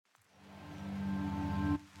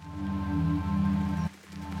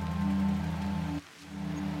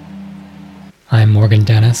I'm Morgan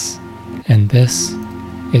Dennis, and this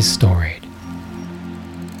is Storied.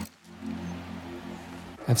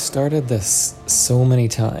 I've started this so many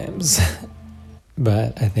times,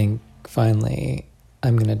 but I think finally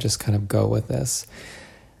I'm going to just kind of go with this.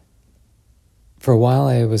 For a while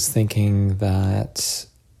I was thinking that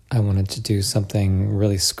I wanted to do something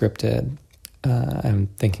really scripted. I'm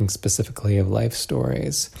thinking specifically of life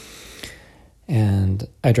stories. And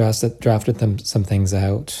I drafted some things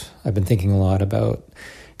out. I've been thinking a lot about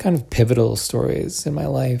kind of pivotal stories in my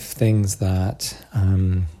life, things that,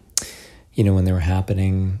 when they were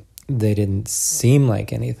happening, they didn't seem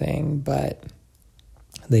like anything, but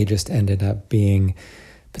they just ended up being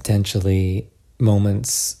potentially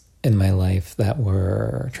moments in my life that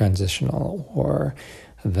were transitional or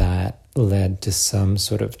that led to some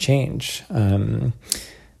sort of change that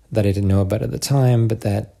I didn't know about at the time, but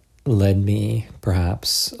that led me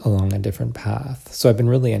perhaps along a different path. So I've been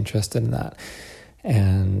really interested in that.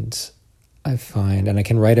 And I find, and I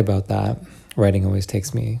can write about that. Writing always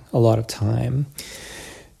takes me a lot of time.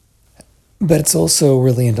 But it's also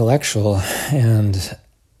really intellectual, and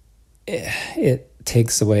it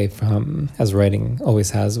takes away from, as writing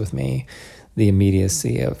always has with me, the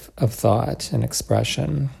immediacy of thought and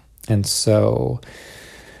expression. And so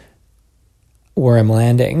where I'm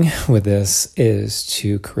landing with this is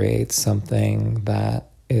to create something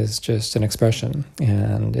that is just an expression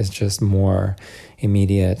and is just more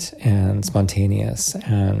immediate and spontaneous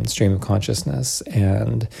and stream of consciousness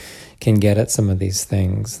and can get at some of these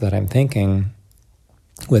things that I'm thinking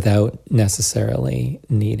without necessarily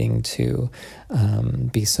needing to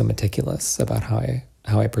be so meticulous about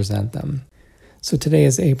how I present them. So today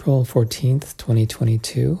is April 14th,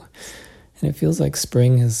 2022. And it feels like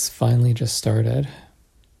spring has finally just started.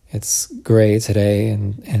 It's gray today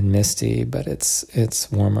and misty, but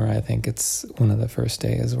it's warmer. I think it's one of the first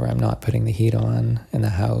days where I'm not putting the heat on in the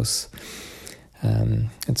house.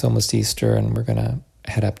 It's almost Easter, and we're going to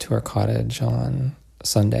head up to our cottage on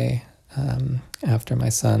Sunday after my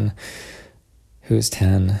son, who's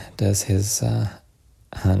 10, does his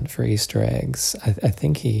hunt for Easter eggs. I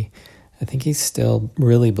think he still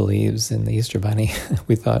really believes in the Easter Bunny.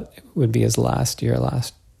 We thought it would be his last year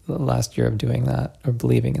of doing that, or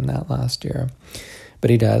believing in that last year.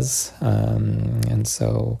 But he does. And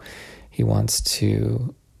so he wants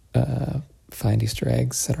to find Easter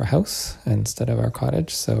eggs at our house instead of our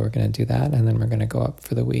cottage. So we're going to do that, and then we're going to go up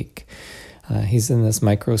for the week. He's in this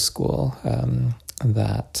micro school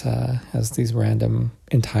that has these random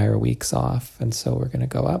entire weeks off. And so we're going to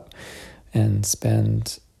go up and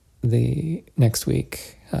spend the next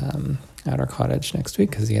week at our cottage next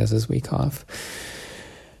week because he has his week off.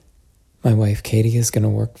 My wife Katie is going to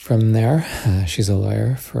work from there. She's a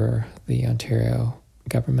lawyer for the Ontario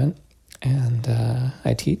government, and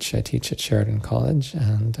I teach at Sheridan College,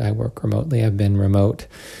 and I work remotely. I've been remote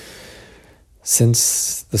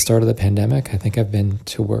since the start of the pandemic. I think I've been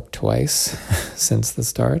to work twice since the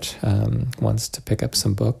start. Once to pick up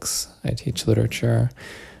some books. I teach literature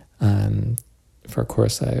for a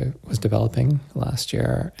course I was developing last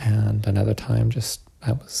year, and another time just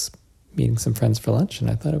I was meeting some friends for lunch, and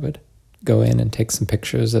I thought I would go in and take some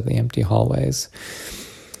pictures of the empty hallways.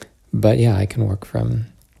 But yeah, I can work from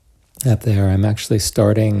up there. I'm actually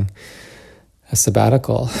starting a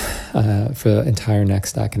sabbatical for the entire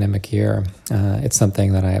next academic year. It's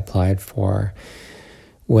something that I applied for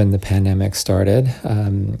when the pandemic started.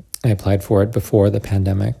 I applied for it before the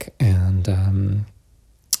pandemic, and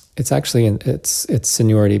it's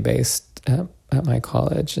seniority based at my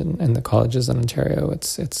college and the colleges in Ontario.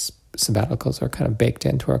 It's sabbaticals are kind of baked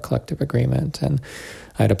into our collective agreement, and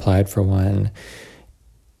I'd applied for one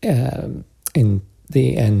in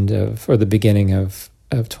the end of, or the beginning of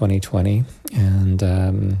 2020, and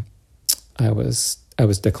I was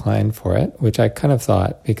declined for it, which I kind of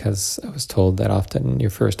thought, because I was told that often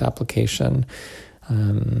your first application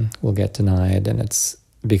will get denied, and it's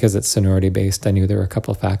because it's seniority based. I knew there were a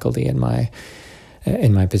couple of faculty in my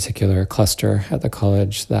particular cluster at the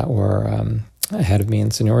college that were ahead of me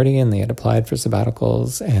in seniority, and they had applied for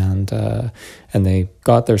sabbaticals, and they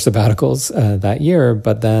got their sabbaticals that year,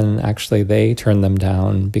 but then actually they turned them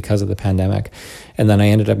down because of the pandemic. And then I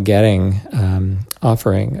ended up getting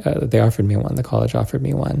they offered me one, the college offered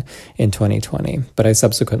me one in 2020, but I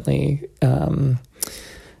subsequently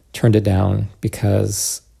turned it down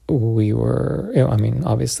because we were,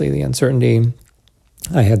 obviously the uncertainty.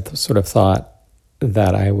 I had sort of thought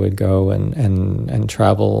that I would go and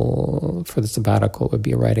travel for the sabbatical. It would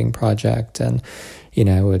be a writing project, and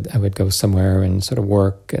I would go somewhere and sort of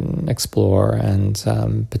work and explore, and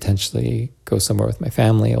potentially go somewhere with my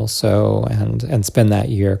family also, and spend that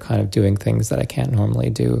year kind of doing things that I can't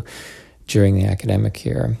normally do during the academic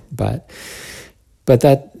year. But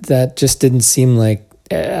that just didn't seem like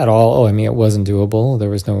at all. It wasn't doable.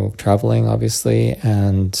 There was no traveling, obviously,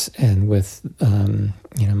 and with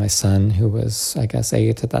my son, who was, I guess,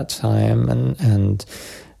 8 at that time, and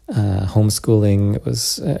homeschooling, it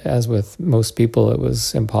was, as with most people, it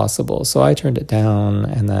was impossible. So I turned it down,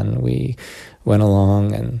 and then we went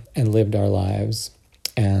along and lived our lives,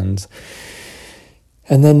 and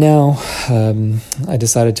then now I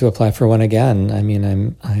decided to apply for one again.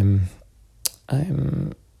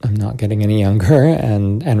 I'm not getting any younger,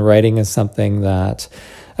 and writing is something that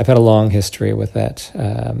I've had a long history with it.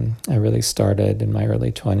 I really started in my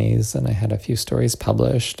early 20s, and I had a few stories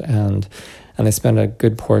published, and I spent a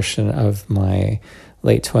good portion of my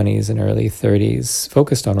late 20s and early 30s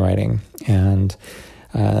focused on writing and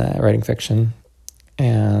writing fiction.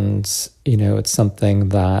 And, it's something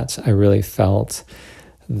that I really felt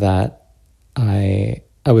that I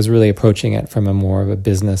was really approaching it from a more of a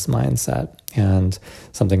business mindset, and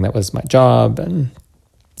something that was my job, and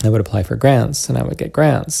I would apply for grants and I would get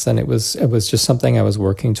grants, and it was just something I was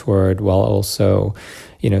working toward, while also,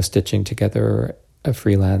 stitching together a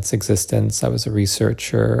freelance existence. I was a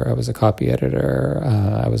researcher, I was a copy editor,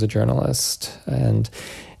 I was a journalist, and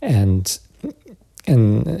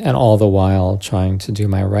all the while trying to do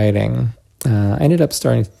my writing. I ended up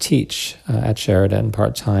starting to teach at Sheridan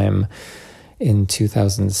part-time in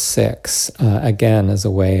 2006, again, as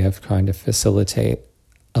a way of trying to facilitate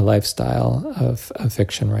a lifestyle of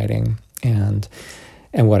fiction writing. And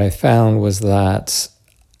what I found was that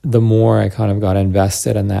the more I kind of got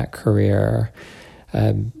invested in that career,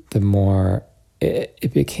 the more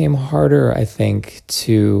it became harder, I think,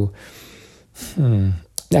 to...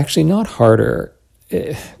 Actually, not harder.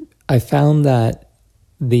 I found that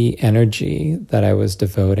the energy that I was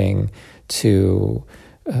devoting to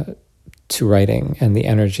writing, and the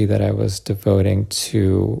energy that I was devoting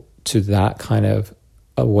to that kind of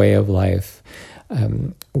a way of life,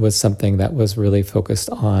 was something that was really focused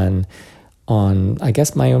on I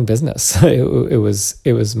guess my own business. It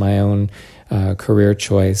was my own career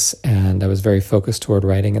choice, and I was very focused toward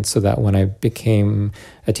writing. And so that when I became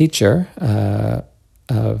a teacher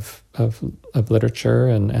of literature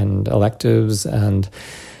and electives, and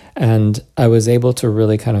I was able to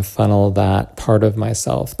really kind of funnel that part of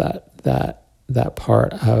myself, that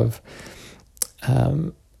part of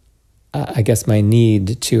I guess my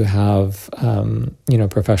need to have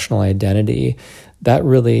professional identity, that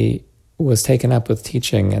really was taken up with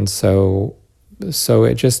teaching. And so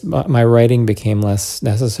it just, my writing became less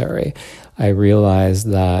necessary. I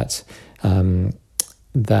realized that when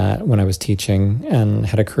I was teaching and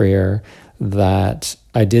had a career, that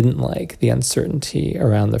I didn't like the uncertainty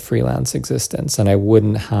around the freelance existence, and I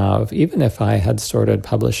wouldn't have, even if I had started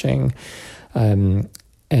publishing and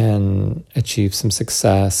achieved some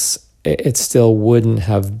success, it still wouldn't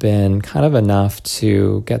have been kind of enough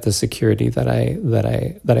to get the security that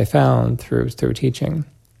I found through teaching.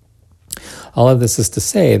 All of this is to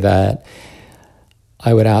say that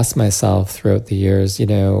I would ask myself throughout the years,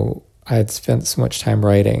 I had spent so much time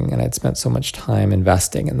writing, and I'd spent so much time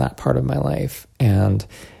investing in that part of my life, and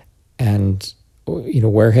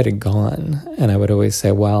where had it gone? And I would always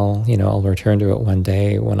say, well, I'll return to it one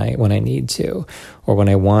day when I need to, or when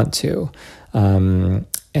I want to.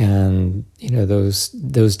 And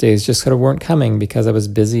those days just sort of weren't coming, because I was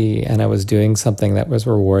busy and I was doing something that was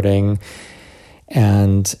rewarding.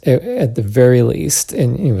 And at the very least,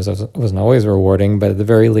 and it wasn't always rewarding, but at the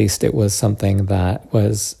very least, it was something that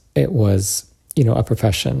was a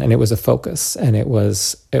profession, and it was a focus, and it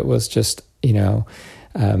was just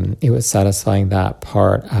it was satisfying that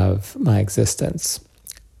part of my existence.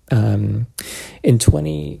 In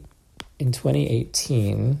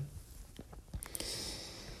 2018.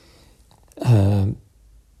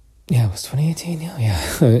 It was 2018. Yeah.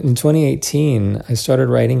 In 2018, I started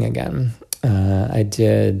writing again. I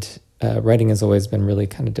did. Writing has always been really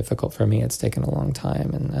kind of difficult for me. It's taken a long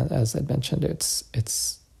time, and as I mentioned,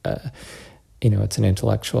 it's an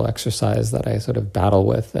intellectual exercise that I sort of battle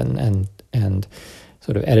with, and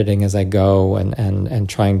sort of editing as I go, and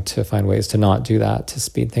trying to find ways to not do that, to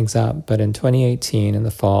speed things up. But in 2018, in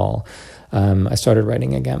the fall, I started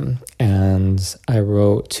writing again, and I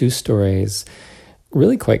wrote 2 stories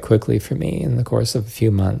really quite quickly for me in the course of a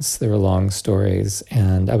few months. They were long stories,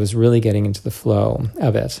 and I was really getting into the flow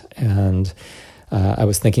of it. And I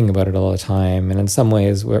was thinking about it all the time. And in some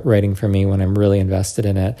ways, writing for me, when I'm really invested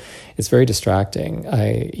in it, it's very distracting.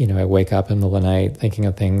 I wake up in the middle of the night thinking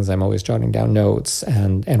of things. I'm always jotting down notes.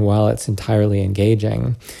 And while it's entirely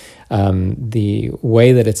engaging, the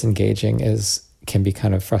way that it's engaging can be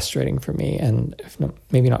kind of frustrating for me. And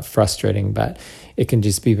maybe not frustrating, but it can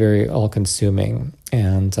just be very all-consuming.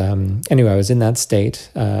 And anyway, I was in that state.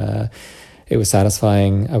 It was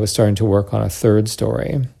satisfying. I was starting to work on a third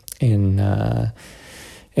story in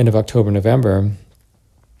end of October, November,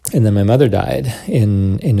 and then my mother died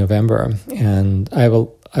in November. And I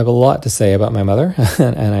have a lot to say about my mother,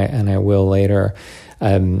 and I will later.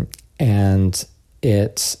 And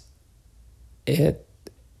it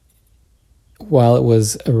while it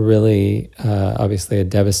was a really obviously a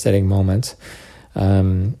devastating moment,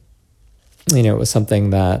 it was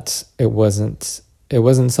something that it wasn't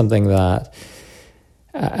something that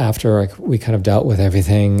after we kind of dealt with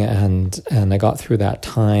everything and I got through that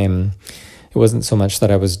time, it wasn't so much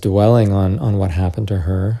that I was dwelling on what happened to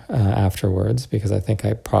her afterwards, because I think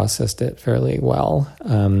I processed it fairly well.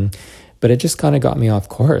 But it just kind of got me off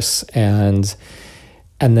course. And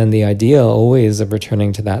then the idea always of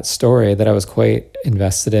returning to that story that I was quite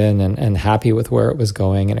invested in and happy with where it was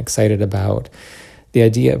going and excited about, the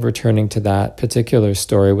idea of returning to that particular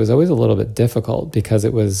story was always a little bit difficult because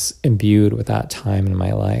it was imbued with that time in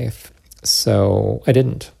my life. So I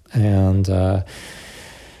didn't. And I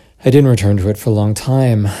didn't return to it for a long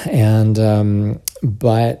time. And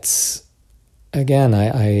but again,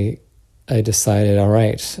 I decided, all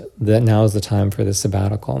right, that now is the time for the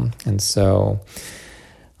sabbatical. And so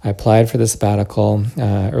I applied for the sabbatical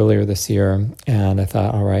earlier this year, and I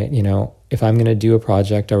thought, all right, if I'm going to do a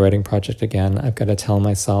writing project again, I've got to tell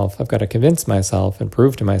myself, I've got to convince myself and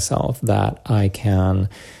prove to myself that I can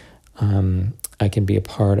be a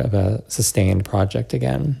part of a sustained project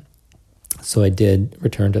again. So I did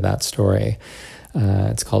return to that story.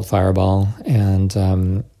 It's called Fireball,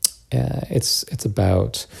 and it's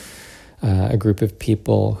about a group of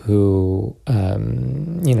people who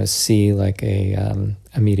see like a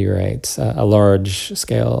meteorite, a large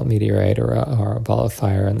scale meteorite or a ball of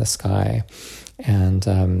fire in the sky, and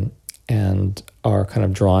are kind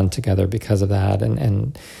of drawn together because of that,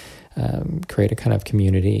 and create a kind of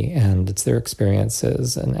community. And it's their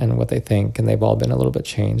experiences and what they think, and they've all been a little bit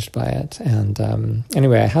changed by it. And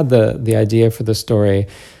anyway, I had the idea for the story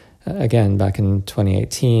again back in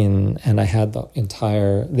 2018, and I had the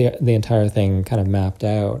entire thing kind of mapped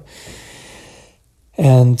out,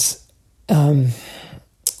 and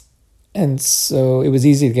so it was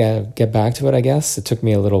easy to get back to it, I guess. It took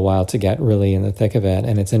me a little while to get really in the thick of it,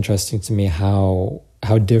 and it's interesting to me how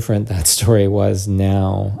different that story was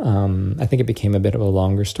now. I think it became a bit of a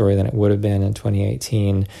longer story than it would have been in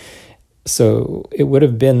 2018. So it would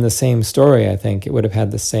have been the same story, I think. It would have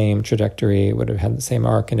had the same trajectory, it would have had the same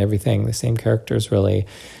arc and everything, the same characters, really.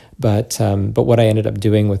 But what I ended up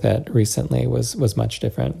doing with it recently was much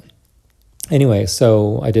different. Anyway,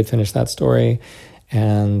 so I did finish that story,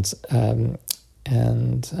 and I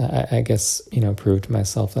guess proved to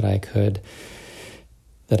myself that I could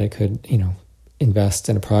invest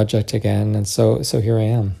in a project again, and so here I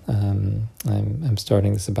am. I'm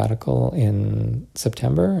starting the sabbatical in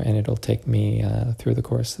September, and it'll take me through the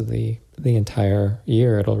course of the entire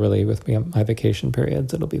year. It'll really, with my vacation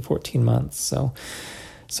periods, it'll be 14 months. So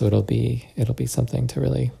it'll be something to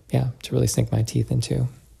really sink my teeth into.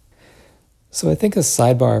 So I think a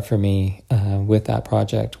sidebar for me with that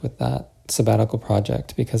project, with that sabbatical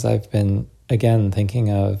project, because I've been again thinking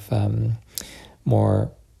of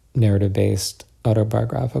more narrative-based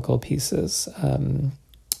autobiographical pieces,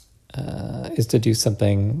 is to do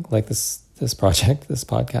something like this project, this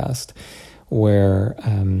podcast, where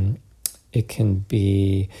it can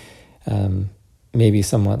be maybe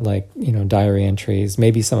somewhat like diary entries.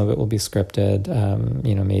 Maybe some of it will be scripted.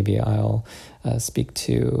 Maybe I'll speak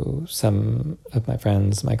to some of my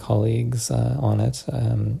friends, my colleagues on it.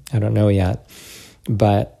 I don't know yet,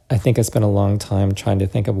 but I think I spent a long time trying to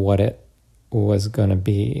think of what it was going to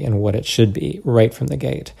be and what it should be right from the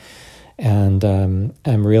gate. And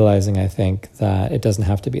I'm realizing, I think, that it doesn't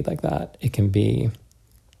have to be like that. It can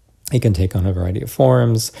take on a variety of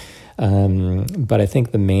forms. But I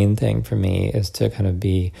think the main thing for me is to kind of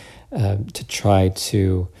be, to try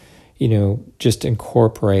to, just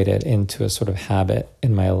incorporate it into a sort of habit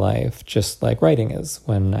in my life, just like writing is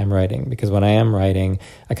when I'm writing. Because when I am writing,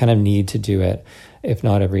 I kind of need to do it, if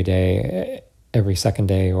not every day, every second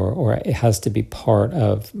day, or it has to be part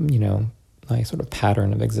of, my sort of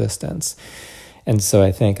pattern of existence. And so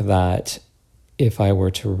I think that if I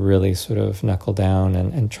were to really sort of knuckle down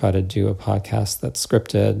and try to do a podcast that's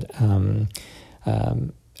scripted,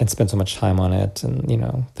 and spend so much time on it, and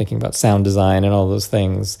thinking about sound design and all those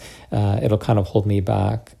things, it'll kind of hold me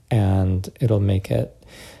back, and it'll make it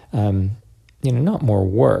not more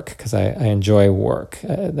work, because I enjoy work.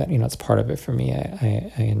 That it's part of it for me.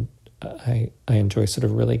 I enjoy sort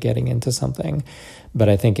of really getting into something, but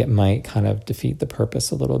I think it might kind of defeat the purpose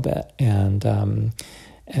a little bit, and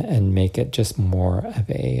make it just more of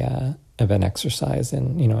an exercise,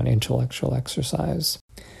 and an intellectual exercise.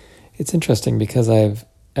 It's interesting because I've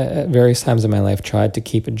at various times in my life tried to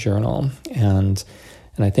keep a journal, and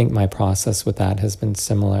I think my process with that has been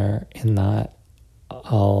similar, in that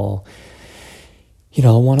I'll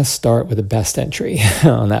want to start with the best entry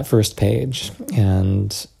on that first page,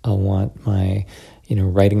 and I'll want my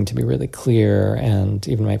writing to be really clear, and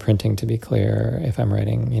even my printing to be clear if I'm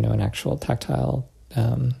writing an actual tactile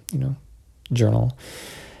journal.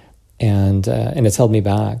 And it's held me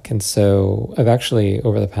back. And so I've actually,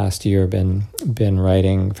 over the past year, been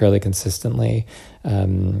writing fairly consistently.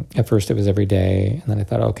 At first it was every day, and then I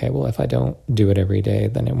thought, okay, well, if I don't do it every day,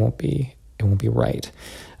 then it won't be right.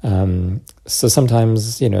 So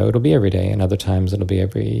sometimes, it'll be every day, and other times it'll be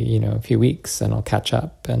every, few weeks, and I'll catch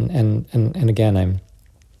up. And again,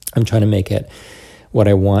 I'm trying to make it what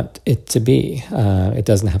I want it to be. It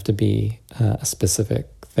doesn't have to be a specific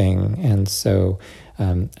thing. And so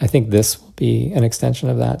I think this will be an extension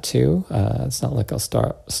of that too. It's not like I'll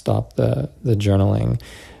stop the journaling,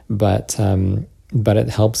 but it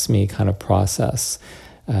helps me kind of process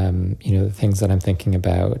the things that I'm thinking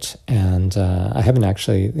about. And I haven't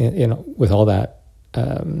actually, with all that,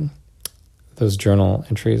 those journal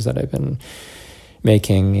entries that I've been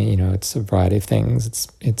making, it's a variety of things.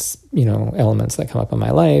 It's elements that come up in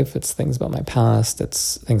my life. It's things about my past.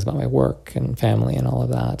 It's things about my work and family and all of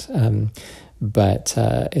that. But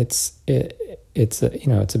it's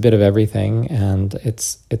a bit of everything, and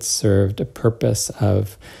it's served a purpose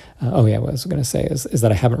of. What I was going to say is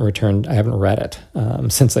that I haven't read it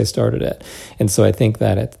since I started it. And so I think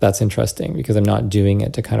that that's interesting, because I'm not doing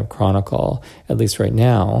it to kind of chronicle, at least right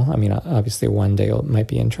now. I mean, obviously one day it might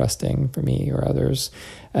be interesting for me or others,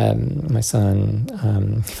 my son,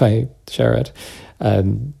 if I share it.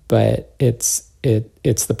 But it's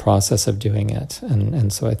the process of doing it.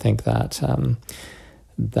 And so I think that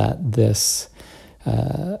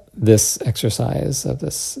this exercise of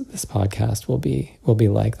this podcast will be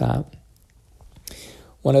like that.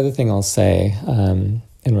 One other thing I'll say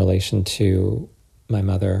in relation to my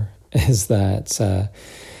mother is that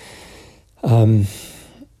I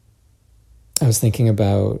was thinking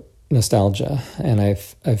about nostalgia, and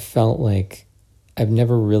I've felt like I've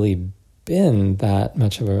never really been that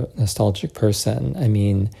much of a nostalgic person. I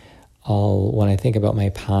mean, when I think about my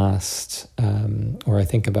past, or I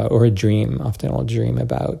dream, often I'll dream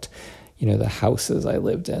about, the houses I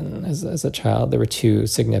lived in as a child. There were two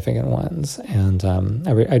significant ones, and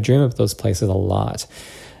I dream of those places a lot,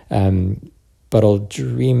 but I'll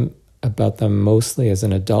dream about them mostly as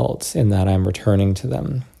an adult, in that I'm returning to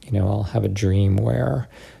them. I'll have a dream where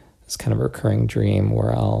it's kind of a recurring dream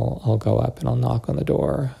where I'll go up and I'll knock on the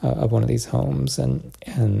door of one of these homes, and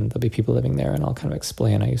there'll be people living there, and I'll kind of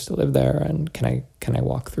explain I used to live there, and can I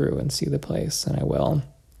walk through and see the place, and I will.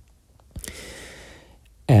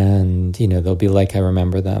 And they'll be like I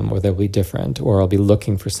remember them, or they'll be different, or I'll be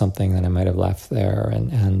looking for something that I might have left there,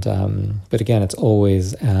 but again, it's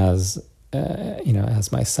always as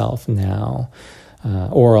myself now.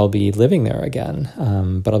 Or I'll be living there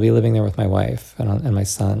again, but I'll be living there with my wife and my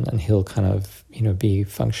son, and he'll kind of, be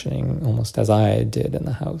functioning almost as I did in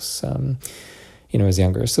the house, as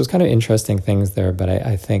younger. So it's kind of interesting things there, but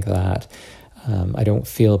I think that I don't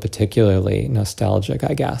feel particularly nostalgic,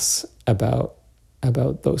 I guess, about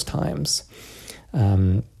those times.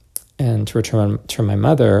 And to return to my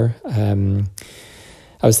mother, I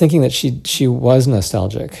was thinking that she was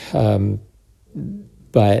nostalgic,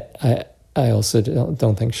 but I also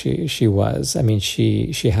don't think she was. I mean,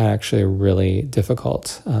 she had actually a really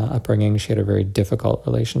difficult upbringing. She had a very difficult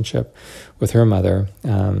relationship with her mother,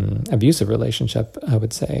 abusive relationship, I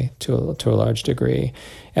would say, to a large degree,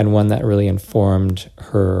 and one that really informed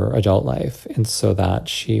her adult life. And so that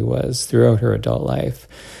she was, throughout her adult life,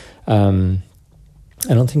 I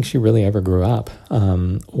don't think she really ever grew up,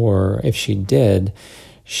 or if she did,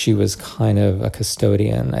 she was kind of a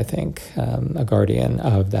custodian, I think, a guardian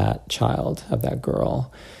of that child, of that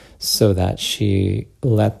girl, so that she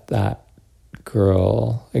let that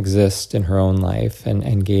girl exist in her own life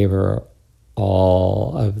and gave her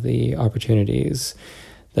all of the opportunities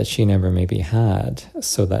that she never maybe had,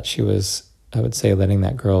 so that she was, I would say, letting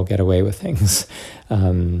that girl get away with things.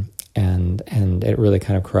 And it really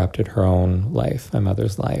kind of corrupted her own life, my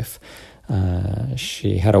mother's life.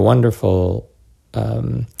 She had a wonderful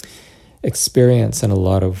experience in a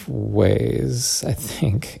lot of ways, I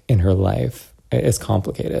think, in her life. It's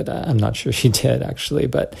complicated. I'm not sure she did, actually,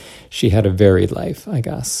 but she had a varied life, I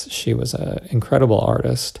guess. She was an incredible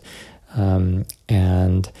artist,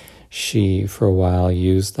 and she, for a while,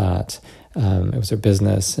 used that. It was her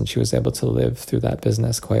business, and she was able to live through that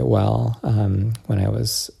business quite well when I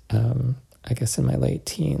was, I guess, in my late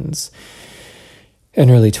teens. In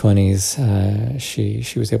early 20s,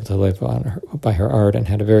 she was able to live by her art and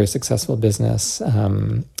had a very successful business.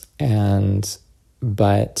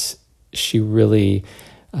 But she really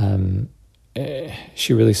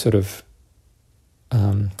sort of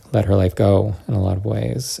let her life go in a lot of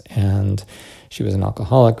ways. And she was an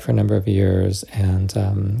alcoholic for a number of years. And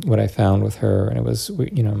what I found with her, and it was,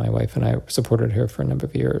 my wife and I supported her for a number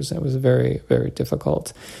of years. And it was a very, very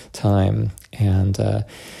difficult time. And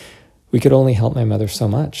we could only help my mother so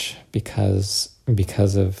much because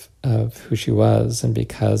of who she was, and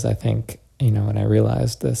because I think, when I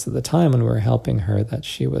realized this at the time when we were helping her, that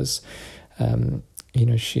she was,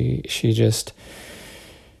 she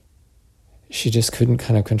just couldn't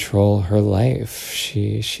kind of control her life.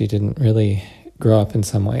 She didn't really grow up in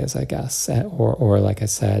some ways, I guess, or like I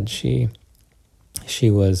said, she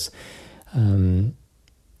was,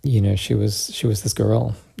 she was this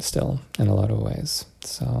girl still in a lot of ways.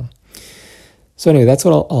 So anyway, that's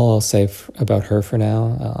what I'll say about her for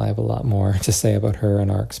now. I have a lot more to say about her and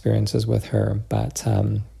our experiences with her, but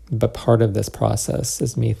part of this process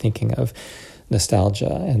is me thinking of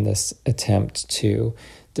nostalgia and this attempt to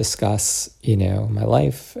discuss, my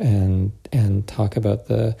life and talk about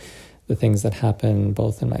the things that happened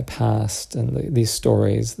both in my past and these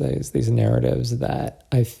stories, these narratives that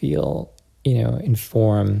I feel,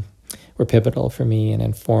 were pivotal for me and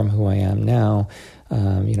inform who I am now.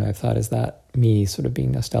 I've thought, is that me sort of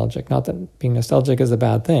being nostalgic? Not that being nostalgic is a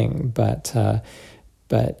bad thing, but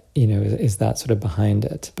is that sort of behind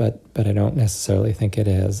it? But I don't necessarily think it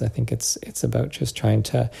is. I think it's about just trying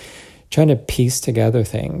to piece together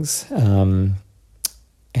things and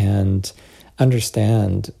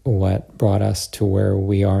understand what brought us to where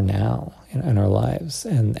we are now in our lives,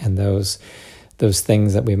 and those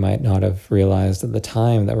things that we might not have realized at the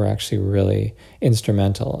time that were actually really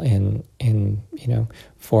instrumental in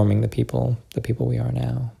forming the people we are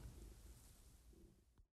now.